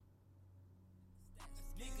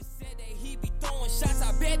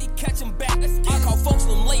them back. I call folks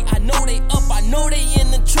them late, I know they up, I know they in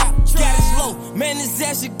the trap. Got his low, man, his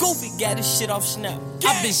ass is goofy, got his shit off snap.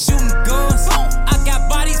 I been shooting guns, I got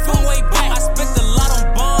bodies from way back. I spent a lot on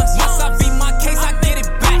bonds, once I beat my case, I get it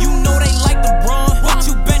back. You know they like to run, but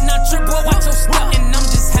you bet not trip, boy, watch your step. And I'm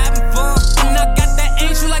just having fun, and I got that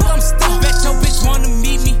angel like I'm stuck. Bet your bitch wanna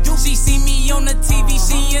meet me, she see me on the TV,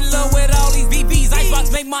 she in love with all these BBs.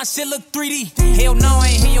 Icebox make my shit look 3D. Hell no, I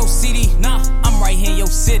ain't hear your CD. Nah, I'm right here in your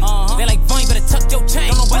city. They like, fun, you better tuck your chain.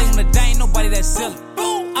 Don't nobody wanna die, ain't nobody that silly.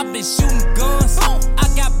 I been shooting guns, I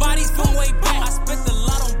got bodies from way back. I spent a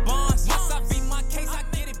lot on bonds, once I beat my case, I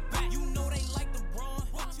get it back. You know they like to run,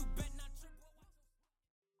 but you bet not trip.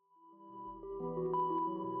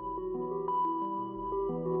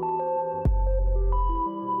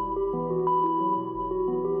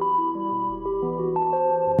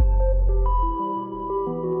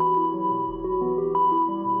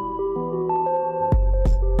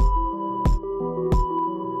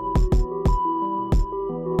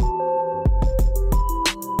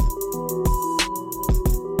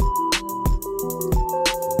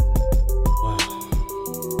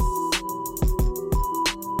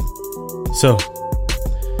 So,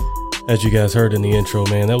 as you guys heard in the intro,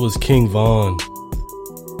 man, that was King Von.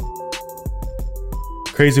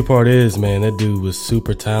 Crazy part is, man, that dude was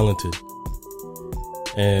super talented.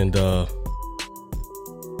 And I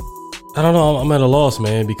don't know, I'm at a loss,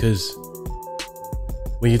 man, because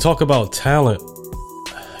when you talk about talent,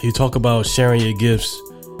 you talk about sharing your gifts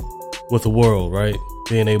with the world, right?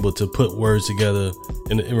 Being able to put words together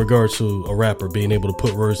in regards to a rapper, being able to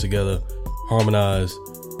put words together, harmonize,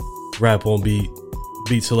 rap on beat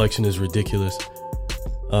selection is ridiculous.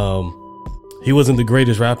 He wasn't the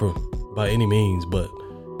greatest rapper by any means, but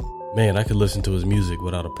man, I could listen to his music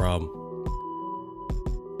without a problem.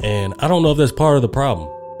 And I don't know if that's part of the problem,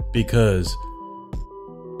 because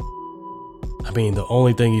I mean, the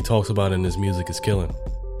only thing he talks about in his music is killing.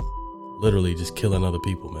 Literally just killing other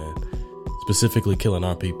people, man. Specifically killing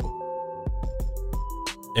our people.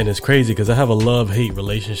 And it's crazy because I have a love-hate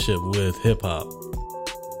relationship with hip-hop.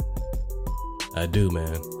 I do,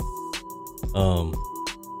 man.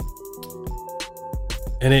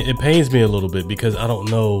 And it pains me a little bit because I don't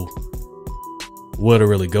know where to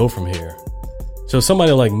really go from here. So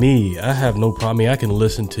somebody like me, I have no problem. I mean, I can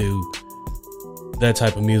listen to that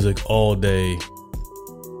type of music all day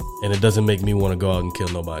and it doesn't make me want to go out and kill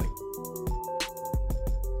nobody.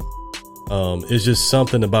 It's just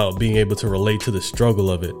something about being able to relate to the struggle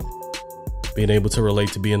of it, being able to relate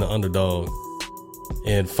to being the underdog,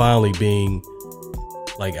 and finally being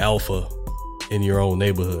like alpha in your own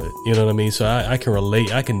neighborhood. You know what I mean? So I can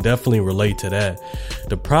relate. I can definitely relate to that.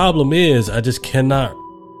 The problem is I just cannot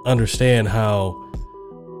understand how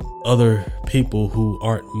other people who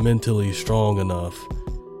aren't mentally strong enough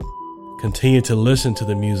continue to listen to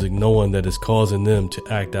the music knowing that it's causing them to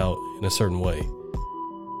act out in a certain way.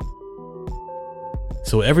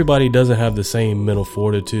 So everybody doesn't have the same mental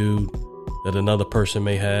fortitude that another person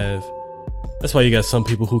may have. That's why you got some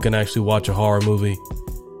people who can actually watch a horror movie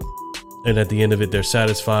and at the end of it, they're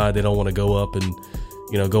satisfied. They don't want to go up and,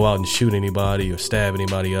 you know, go out and shoot anybody or stab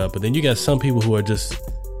anybody up. But then you got some people who are just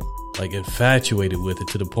like infatuated with it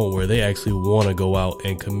to the point where they actually want to go out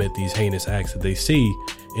and commit these heinous acts that they see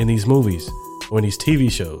in these movies or in these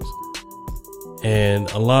TV shows. And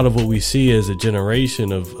a lot of what we see as a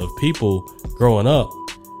generation of people growing up,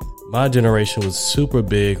 my generation was super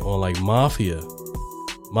big on like mafia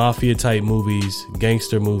type movies,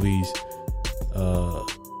 gangster movies,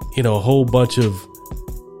 you know, a whole bunch of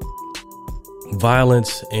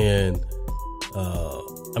violence and,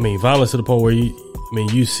 violence to the point where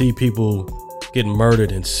you see people getting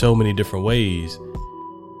murdered in so many different ways.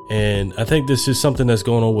 And I think this is something that's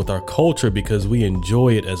going on with our culture because we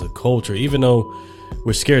enjoy it as a culture, even though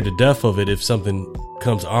we're scared to death of it if something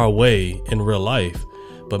comes our way in real life.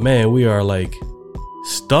 But man, we are like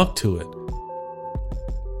stuck to it.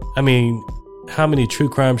 I mean, how many true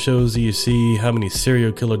crime shows do you see? How many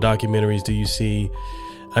serial killer documentaries do you see?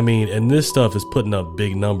 I mean, and this stuff is putting up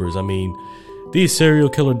big numbers. I mean, these serial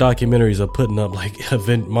killer documentaries are putting up like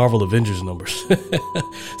Marvel Avengers numbers.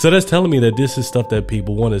 So that's telling me that this is stuff that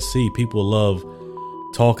people want to see. People love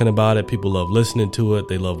talking about it. People love listening to it.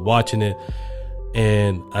 They love watching it.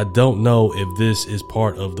 And I don't know if this is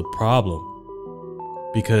part of the problem,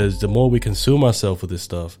 because the more we consume ourselves with this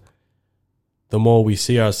stuff, the more we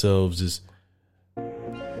see ourselves as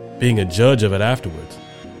being a judge of it afterwards.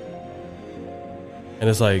 And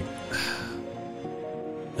it's like,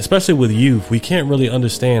 especially with youth, we can't really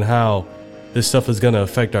understand how this stuff is going to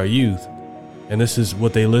affect our youth. And this is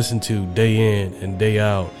what they listen to day in and day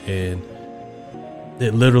out. And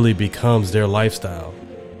it literally becomes their lifestyle.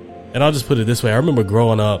 And I'll just put it this way. I remember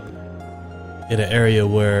growing up in an area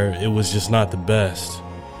where it was just not the best.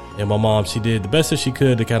 And my mom, she did the best that she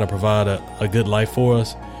could to kind of provide a good life for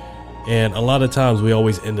us. And a lot of times we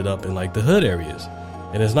always ended up in like the hood areas.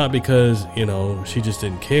 And it's not because, you know, she just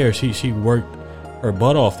didn't care. She worked her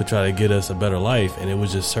butt off to try to get us a better life. And it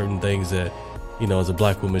was just certain things that, you know, as a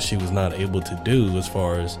black woman, she was not able to do as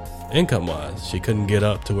far as income wise. She couldn't get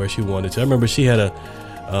up to where she wanted to. I remember she had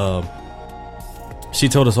she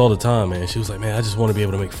told us all the time, man, she was like, man, I just want to be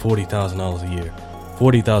able to make $40,000 a year.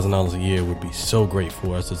 $40,000 a year would be so great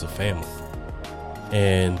for us as a family.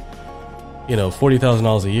 And, you know,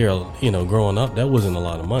 $40,000 a year, you know, growing up, that wasn't a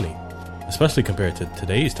lot of money, especially compared to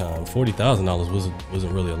today's time. $40,000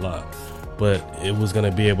 wasn't really a lot, but it was going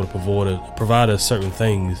to be able to provide us certain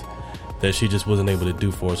things that she just wasn't able to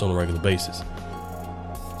do for us on a regular basis.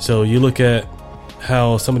 So you look at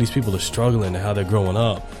how some of these people are struggling and how they're growing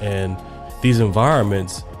up, and these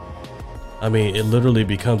environments, I mean, it literally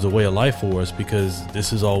becomes a way of life for us because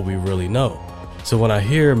this is all we really know. So when I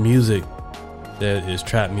hear music that is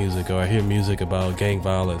trap music, or I hear music about gang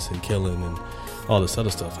violence and killing and all this other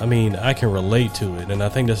stuff, I mean, I can relate to it. And I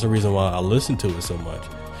think that's the reason why I listen to it so much.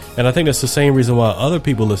 And I think that's the same reason why other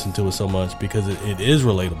people listen to it so much, because it is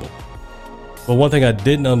relatable. But one thing I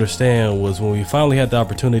didn't understand was when we finally had the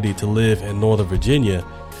opportunity to live in Northern Virginia,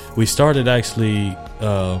 we started actually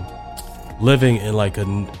living in like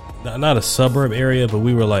not a suburb area, but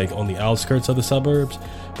we were like on the outskirts of the suburbs,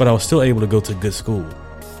 but I was still able to go to good school.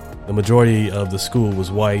 The majority of the school was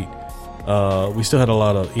white. We still had a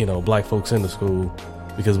lot of, you know, black folks in the school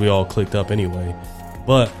because we all clicked up anyway,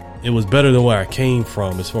 but it was better than where I came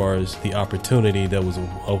from as far as the opportunity that was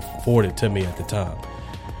afforded to me at the time.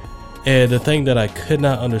 And the thing that I could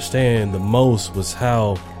not understand the most was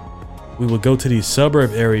how we would go to these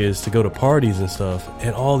suburb areas to go to parties and stuff,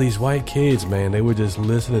 and all these white kids, man, they were just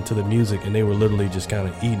listening to the music and they were literally just kind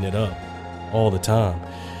of eating it up all the time.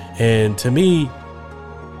 And to me,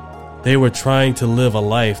 they were trying to live a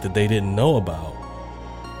life that they didn't know about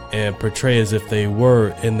and portray as if they were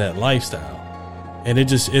in that lifestyle. And it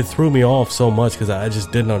threw me off so much because I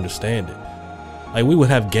just didn't understand it. Like, we would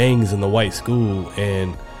have gangs in the white school,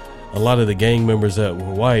 and a lot of the gang members that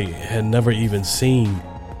were white had never even seen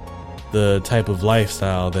the type of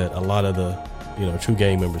lifestyle that a lot of the, you know, true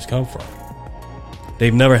gang members come from.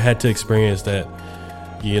 They've never had to experience that,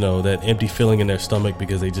 you know, that empty feeling in their stomach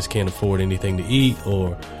because they just can't afford anything to eat,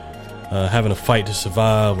 or having to fight to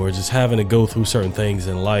survive, or just having to go through certain things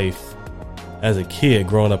in life as a kid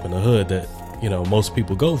growing up in the hood that, you know, most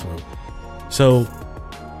people go through. So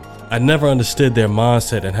I never understood their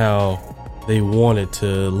mindset and how they wanted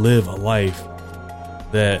to live a life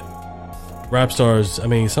that rap stars, I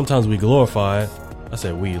mean, sometimes we glorify it. I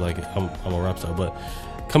said we, like I'm a rap star, but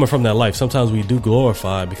coming from that life, sometimes we do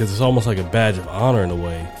glorify it because it's almost like a badge of honor in a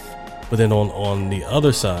way. But then on the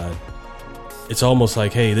other side, it's almost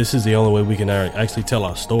like, hey, this is the only way we can actually tell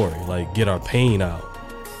our story, like get our pain out.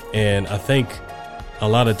 And I think a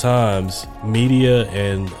lot of times media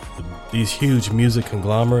and these huge music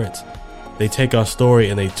conglomerates, they take our story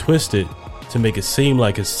and they twist it to make it seem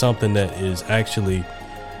like it's something that is actually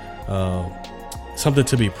something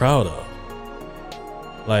to be proud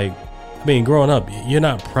of. Like, I mean, growing up, you're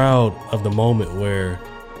not proud of the moment where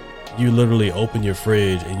you literally open your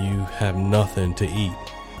fridge and you have nothing to eat,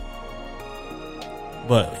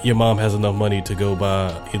 but your mom has enough money to go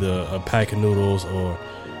buy either a pack of noodles or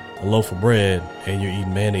a loaf of bread, and you're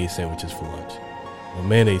eating mayonnaise sandwiches for lunch or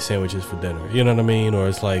mayonnaise sandwiches for dinner. You know what I mean? Or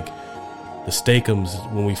it's like the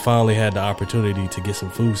Steakums, when we finally had the opportunity to get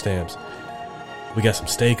some food stamps, we got some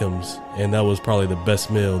Steakums, and that was probably the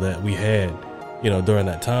best meal that we had, you know, during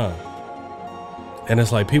that time. And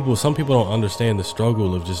it's like some people don't understand the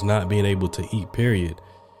struggle of just not being able to eat, period.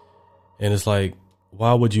 And it's like,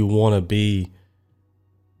 why would you want to be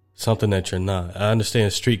something that you're not? I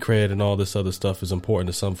understand street cred and all this other stuff is important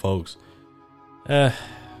to some folks.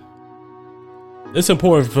 It's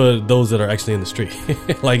important for those that are actually in the street.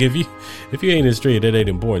 Like, if you ain't in the street, it ain't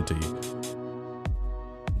important to you.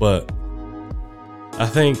 But I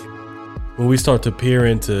think when we start to peer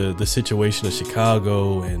into the situation of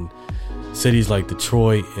Chicago and cities like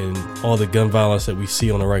Detroit and all the gun violence that we see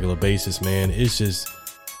on a regular basis, man, it's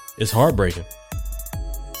heartbreaking.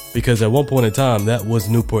 Because at one point in time, that was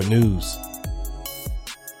Newport News.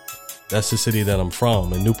 That's the city that I'm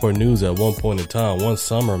from. And Newport News, at one point in time, one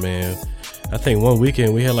summer, man, I think one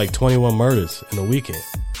weekend we had like 21 murders in a weekend.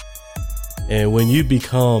 And when you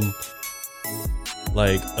become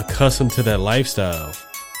like accustomed to that lifestyle,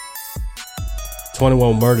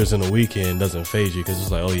 21 murders in a weekend doesn't faze you, because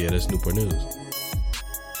it's like, oh yeah, that's Newport News.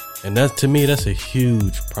 And that, to me, that's a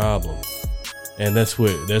huge problem. And that's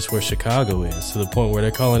where Chicago is, to the point where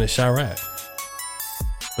they're calling it Chirac.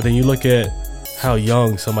 But then you look at how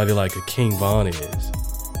young somebody like a King Von is.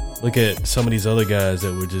 Look at some of these other guys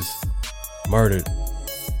that were just murdered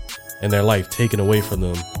and their life taken away from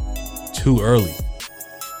them too early.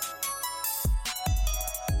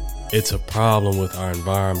 It's a problem with our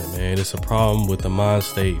environment, man. It's a problem with the mind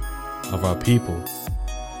state of our people.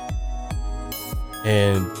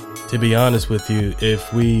 And to be honest with you,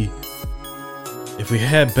 if we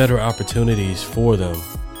had better opportunities for them,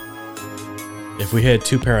 if we had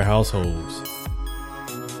 2-parent households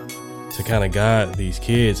to kind of guide these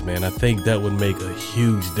kids, man, I think that would make a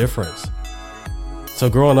huge difference. So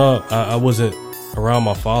growing up, I wasn't around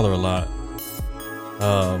my father a lot,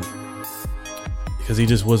 because he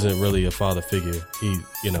just wasn't really a father figure. He,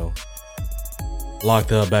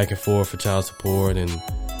 locked up back and forth for child support and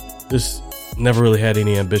just never really had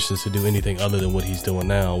any ambitions to do anything other than what he's doing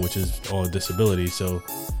now, which is on disability. So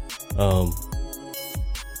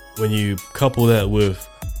when you couple that with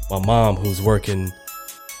my mom, who's working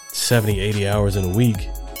 70, 80 hours in a week,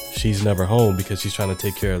 she's never home because she's trying to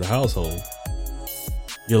take care of the household.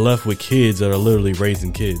 You're left with kids that are literally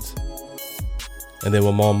raising kids. And then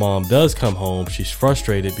when my mom does come home, she's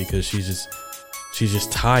frustrated because she's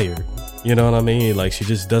just tired. You know what I mean? Like, she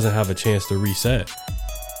just doesn't have a chance to reset.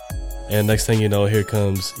 And next thing you know, here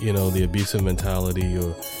comes, the abusive mentality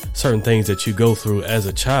or certain things that you go through as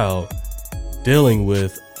a child dealing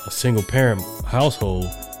with a single parent household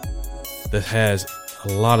that has a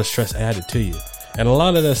lot of stress added to you. And a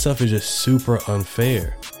lot of that stuff is just super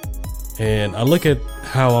unfair. And I look at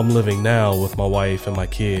how I'm living now with my wife and my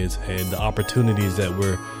kids and the opportunities that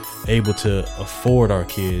we're able to afford our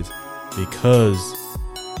kids because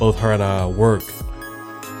both her and I work.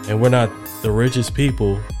 And we're not the richest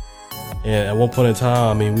people. And at one point in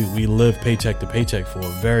time, we lived paycheck to paycheck for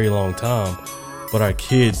a very long time. But our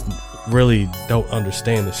kids really don't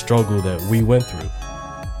understand the struggle that we went through.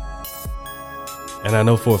 And I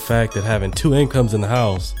know for a fact that having 2 incomes in the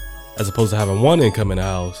house as opposed to having 1 income in the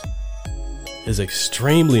house is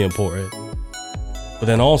extremely important. But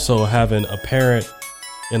then also having a parent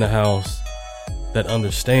in the house that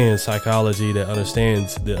understands psychology, that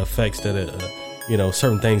understands the effects that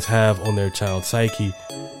certain things have on their child's psyche,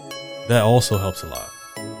 that also helps a lot.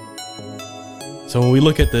 So when we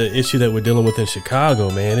look at the issue that we're dealing with in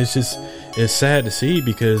Chicago, man, it's sad to see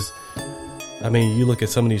because, you look at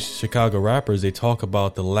some of these Chicago rappers, they talk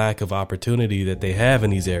about the lack of opportunity that they have in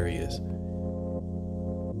these areas.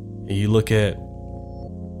 And you look at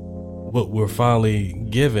what we're finally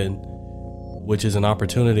given, which is an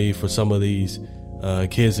opportunity for some of these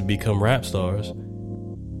kids to become rap stars.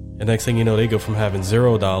 And next thing you know, they go from having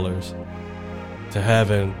 $0 to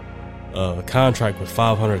having a contract with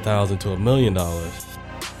 $500,000 to $1 million,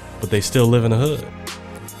 but they still live in the hood.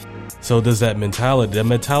 So does that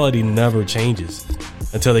mentality never changes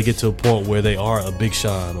until they get to a point where they are a Big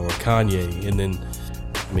Sean or a Kanye. And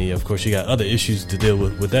then, of course, you got other issues to deal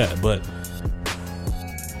with that. But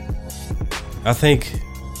I think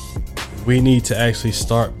we need to actually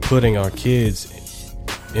start putting our kids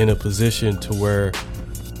in a position to where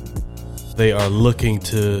they are looking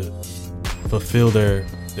to fulfill their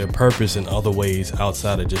purpose in other ways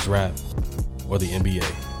outside of just rap or the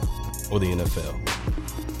NBA or the NFL.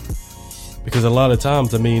 Because a lot of times,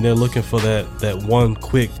 they're looking for that one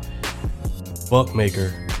quick buck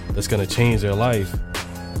maker that's going to change their life.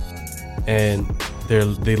 And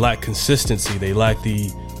they lack consistency. They lack the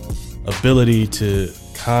ability to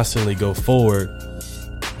constantly go forward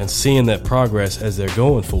and seeing that progress as they're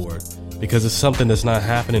going forward. Because it's something that's not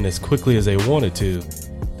happening as quickly as they want it to.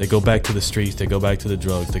 They go back to the streets, they go back to the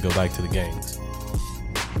drugs, they go back to the gangs.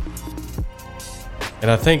 And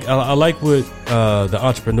I think I like what the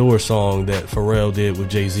Entrepreneur song that Pharrell did with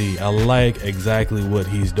Jay-Z. I like exactly what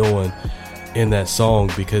he's doing in that song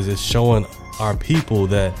because it's showing our people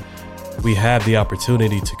that we have the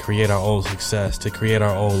opportunity to create our own success, to create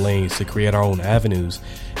our own lanes, to create our own avenues,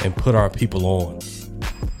 and put our people on.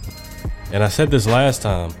 And I said this last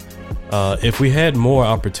time, if we had more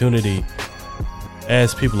opportunity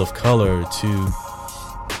as people of color to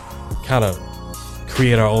kind of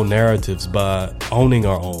create our own narratives by owning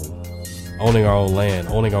our own land,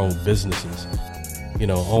 owning our own businesses,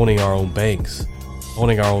 owning our own banks,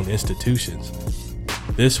 owning our own institutions.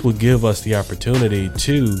 This would give us the opportunity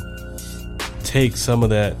to take some of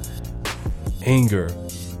that anger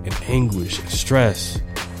and anguish and stress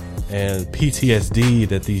and PTSD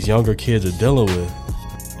that these younger kids are dealing with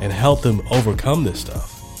and help them overcome this stuff.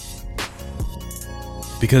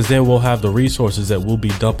 because then we'll have the resources that we'll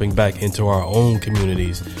be dumping back into our own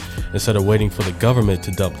communities instead of waiting for the government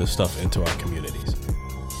to dump the stuff into our communities.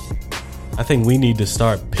 I think we need to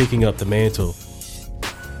start picking up the mantle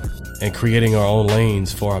and creating our own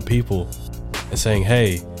lanes for our people and saying,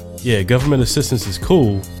 hey, yeah, government assistance is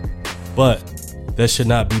cool, but that should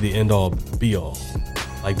not be the end all be all.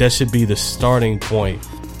 Like, that should be the starting point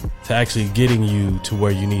to actually getting you to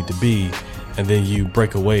where you need to be, and then you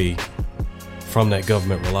break away from that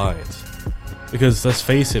government reliance. Because let's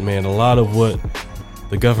face it, man, a lot of what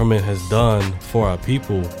the government has done for our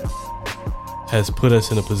people has put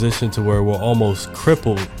us in a position to where we're almost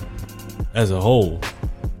crippled as a whole.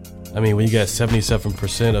 I mean, when you got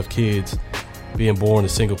 77% of kids being born to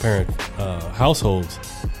single parent households,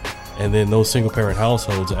 and then those single parent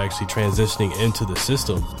households are actually transitioning into the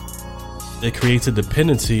system, it creates a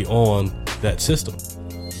dependency on that system.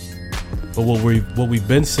 But what we've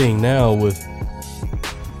been seeing now with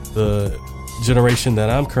the generation that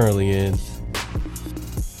I'm currently in,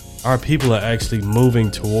 our people are actually moving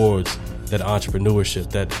towards that entrepreneurship,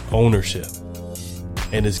 that ownership,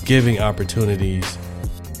 and it's giving opportunities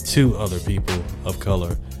to other people of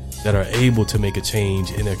color that are able to make a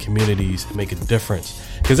change in their communities and make a difference.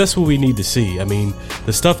 Because that's what we need to see. I mean,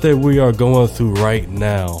 the stuff that we are going through right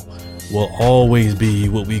now will always be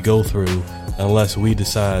what we go through unless we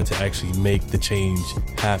decide to actually make the change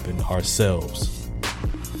happen ourselves.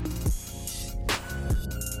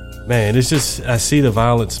 Man, it's just, I see the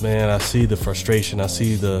violence, man. I see the frustration. I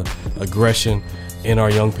see the aggression in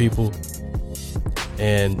our young people.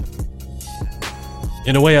 And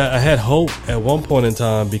in a way, I had hope at one point in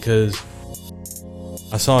time because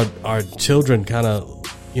I saw our children kind of,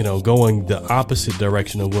 going the opposite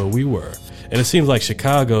direction of where we were. And it seems like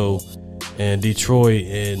Chicago and Detroit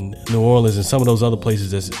and New Orleans and some of those other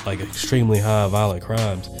places that's like extremely high violent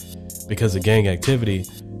crimes because of gang activity,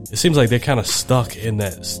 it seems like they're kind of stuck in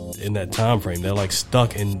that time frame. They're like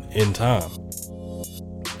stuck in time.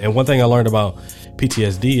 And one thing I learned about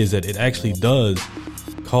PTSD is that it actually does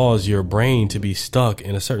cause your brain to be stuck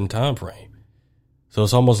in a certain time frame. So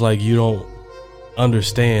it's almost like you don't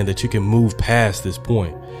understand that you can move past this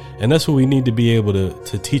point. And that's what we need to be able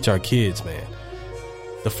to teach our kids, man.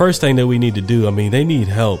 The first thing that we need to do, I mean, they need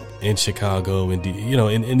help in Chicago and,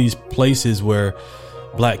 in these places where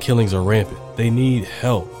black killings are rampant. They need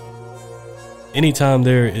help. Anytime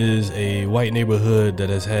there is a white neighborhood that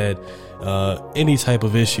has had any type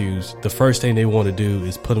of issues, the first thing they want to do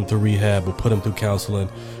is put them through rehab or put them through counseling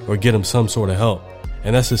or get them some sort of help.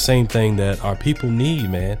 And that's the same thing that our people need,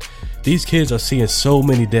 man. These kids are seeing so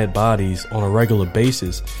many dead bodies on a regular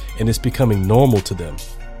basis, and it's becoming normal to them.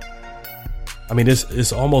 I mean,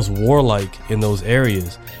 it's almost warlike in those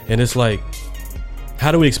areas. And it's like,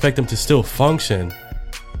 how do we expect them to still function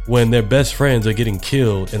when their best friends are getting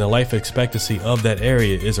killed and the life expectancy of that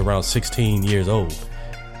area is around 16 years old?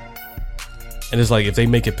 And it's like, if they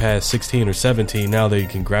make it past 16 or 17, now they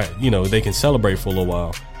can, they can celebrate for a little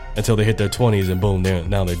while until they hit their 20s and boom,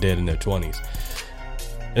 now they're dead in their 20s.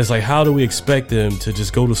 It's like, how do we expect them to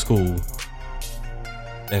just go to school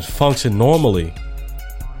and function normally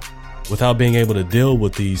without being able to deal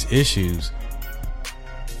with these issues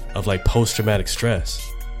of like post-traumatic stress?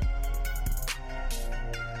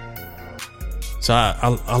 So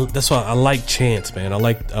that's why I like Chance, man. I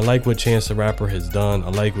like what Chance the Rapper has done.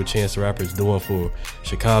 I like what Chance the Rapper is doing for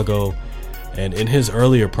Chicago. And in his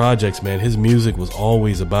earlier projects, man, his music was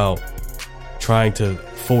always about trying to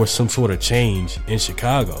force some sort of change in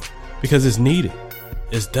Chicago because it's needed.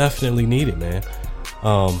 It's definitely needed, man.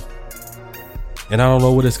 And I don't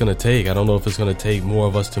know what it's going to take. I don't know if it's going to take more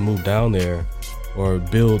of us to move down there or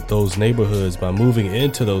build those neighborhoods by moving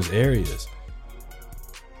into those areas.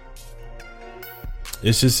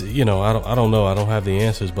 It's just, I don't know. I don't have the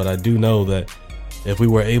answers, but I do know that if we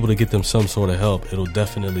were able to get them some sort of help, it'll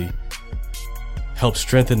definitely help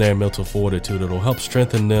strengthen their mental fortitude. It'll help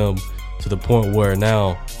strengthen them to the point where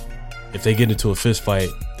now, if they get into a fist fight,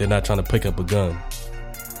 they're not trying to pick up a gun.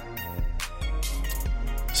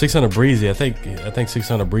 600 Breezy, I think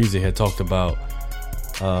 600 Breezy had talked about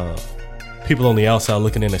people on the outside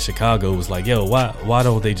looking in at Chicago was like, yo, why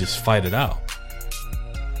don't they just fight it out?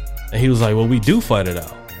 And he was like, well, we do fight it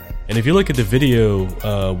out. And if you look at the video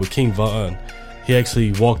with King Von, he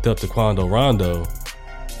actually walked up to Quando Rondo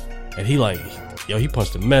and he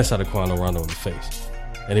punched the mess out of Quando Rondo in the face.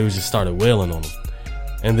 And he was just started wailing on him.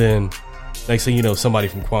 And then next thing you know, somebody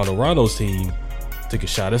from Quando Rondo's team took a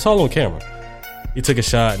shot. It's all on camera. He took a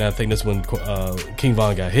shot, and I think that's when King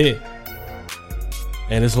Von got hit.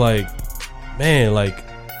 And it's like, man, like,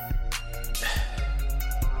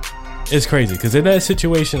 It's crazy because in that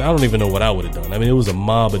situation, I don't even know what I would have done. I mean, it was a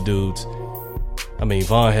mob of dudes. I mean,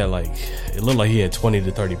 Von had it looked like he had 20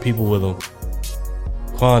 to 30 people with him.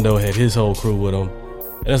 Quando had his whole crew with him.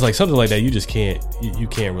 And it's like something like that, you just can't, you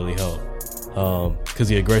can't really help. Because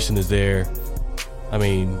the aggression is there. I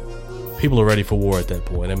mean, people are ready for war at that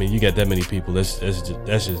point. I mean, you got that many people, that's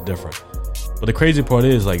just different. But the crazy part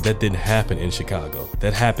is, like, that didn't happen in Chicago.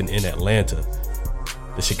 That happened in Atlanta.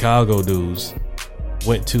 The Chicago dudes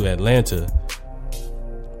went to Atlanta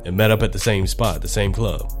and met up at the same spot, the same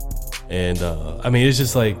club. And I mean, it's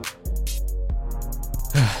just like,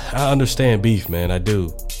 I understand beef, man, I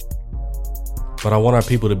do. But I want our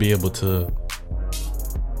people to be able to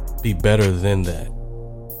be better than that.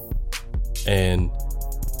 And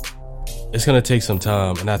it's gonna take some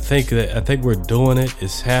time. And I think we're doing it.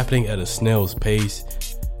 It's happening at a snail's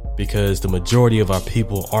pace because the majority of our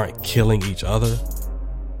people aren't killing each other.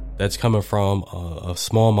 That's coming from a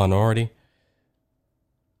small minority.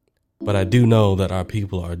 But I do know that our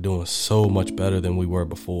people are doing so much better than we were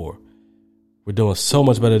before. We're doing so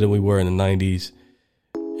much better than we were in the 90s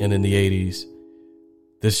and in the 80s.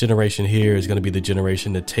 This generation here is going to be the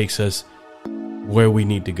generation that takes us where we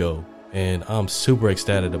need to go. And I'm super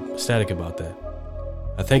ecstatic about that.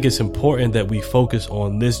 I think it's important that we focus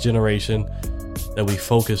on this generation, that we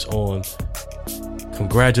focus on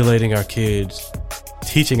congratulating our kids,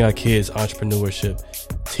 teaching our kids entrepreneurship,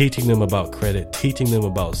 teaching them about credit, teaching them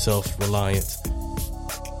about self-reliance.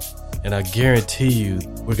 And I guarantee you,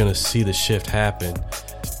 we're going to see the shift happen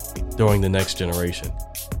during the next generation.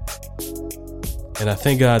 And I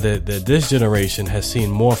thank God that this generation has seen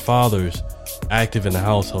more fathers active in the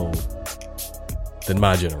household than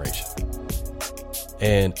my generation.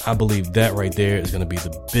 And I believe that right there is going to be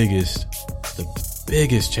the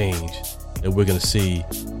biggest change that we're going to see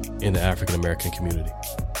in the African American community.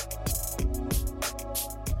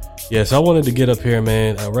 Yes, I wanted to get up here,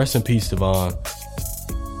 man. Rest in peace to Von.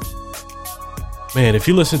 Man, if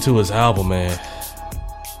you listen to his album, man,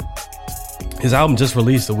 his album just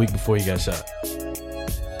released a week before he got shot.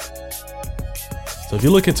 So if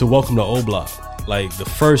you look into Welcome to O Block, like the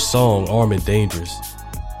first song, Armed and Dangerous,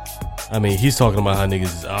 I mean, he's talking about how niggas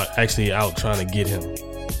is actually out trying to get him.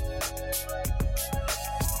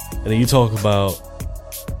 And then you talk about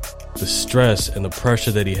the stress and the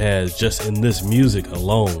pressure that he has just in this music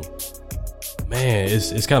alone. Man,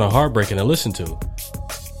 it's kind of heartbreaking to listen to.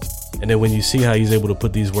 And then when you see how he's able to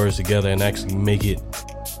put these words together and actually make it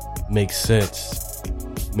make sense,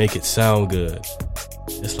 make it sound good,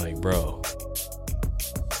 it's like, bro.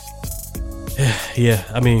 Yeah,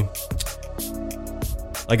 I mean,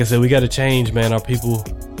 like I said, we got to change, man. Our people,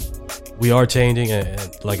 we are changing.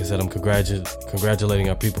 And like I said, I'm congratulating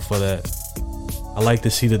our people for that. I like to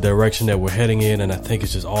see the direction that we're heading in, and I think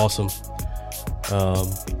it's just awesome.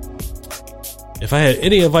 If I had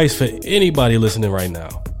any advice for anybody listening right now,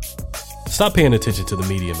 stop paying attention to the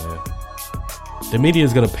media, man. The media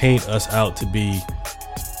is going to paint us out to be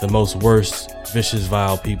the most worst, vicious,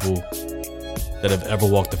 vile people that have ever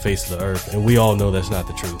walked the face of the earth. And we all know that's not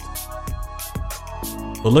the truth.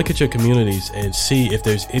 But look at your communities and see if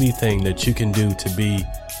there's anything that you can do to be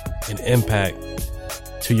an impact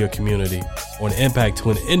to your community or an impact to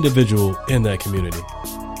an individual in that community.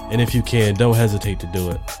 And if you can, don't hesitate to do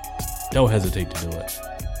it. Don't hesitate to do it.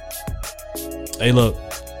 Hey, look,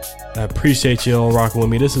 I appreciate you all rocking with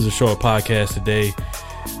me. This is a short podcast today.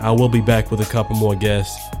 I will be back with a couple more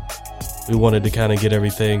guests. We wanted to kind of get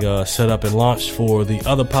everything set up and launched for the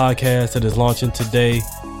other podcast that is launching today,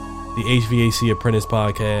 the HVAC Apprentice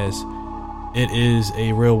Podcast. It is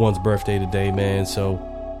a real one's birthday today, man. So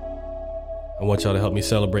I want y'all to help me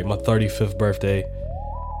celebrate my 35th birthday.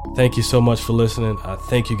 Thank you so much for listening. I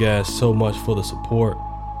thank you guys so much for the support.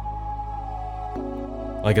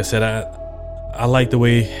 Like I said, I like the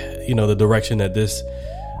way, the direction that this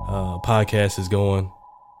podcast is going.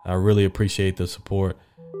 I really appreciate the support.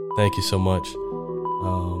 Thank you so much.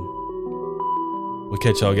 We'll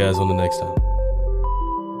catch y'all guys on the next time.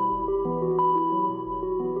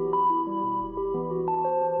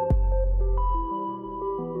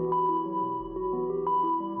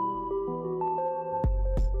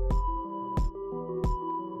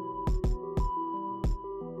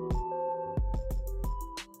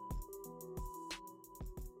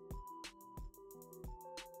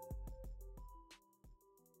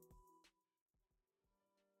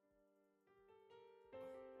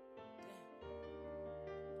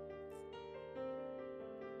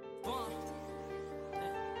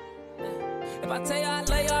 If I tell you I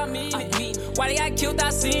lay, I mean it. Why they got killed, I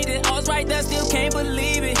seen it. I was right there, still can't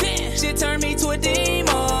believe it. Damn. Shit turned me to a demon.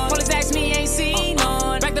 Police asked me, ain't seen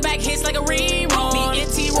none. Back to back hits like a rerun. Me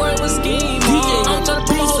and T word was scheme. I'm tryna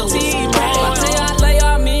put my whole team. I tell you I lay,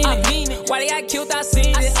 I mean it. Why they got killed, I see